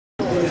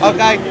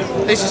Okay,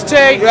 this is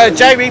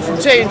Jamie from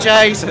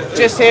T&J's,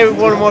 just here with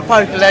one of my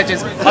poker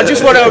legends. I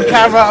just want it on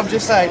camera, I'm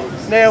just saying.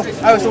 Neil,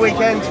 how was the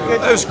weekend? Good?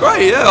 It was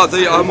great, yeah. I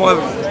think my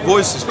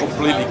voice is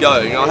completely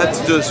going. I had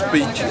to do a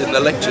speech in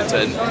the lecture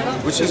tent,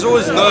 which is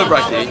always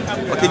nerve-wracking.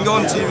 I can go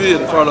on TV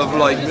in front of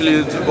like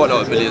millions, well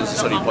not millions,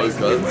 it's only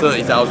poker,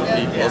 30,000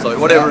 people or something,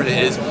 whatever it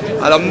is,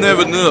 and I'm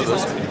never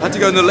nervous. I had to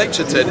go in the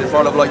lecture tent in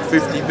front of like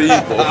 50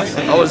 people.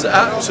 I was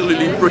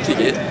absolutely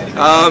bricking it.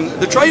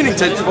 The training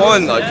tent's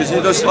fine though, because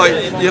you're just like,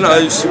 you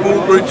know,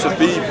 small groups of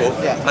people,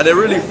 and they're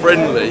really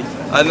friendly,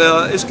 and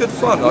it's good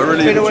fun. I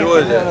really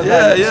enjoyed it.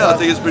 Yeah, I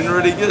think it's been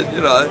really good.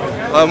 You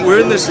know, we're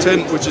in this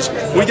tent, which is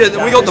we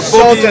got the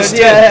boggiest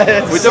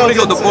tent. We definitely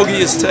got the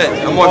boggiest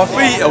tent, and my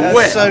feet are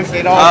wet.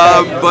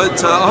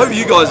 But I hope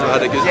you guys have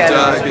had a good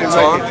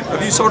time.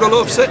 Have you sold a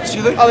lot of sets?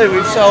 You think? I think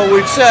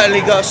we've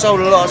certainly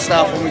sold a lot of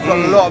stuff, and we've got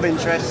a lot of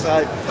interest. So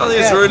I think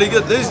it's really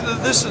good.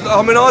 This,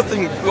 I mean, I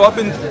think I've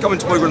been coming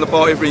to poker in the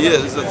bar every year.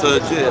 This is the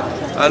 3rd year,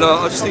 and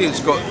I just think it's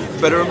got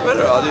better and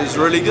better. I think it's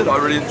really good. I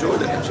really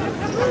enjoyed it actually.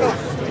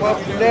 Well,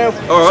 Neil,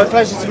 it's a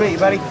pleasure to meet you,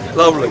 buddy.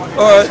 Lovely. All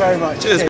right. Thanks very much. Cheers.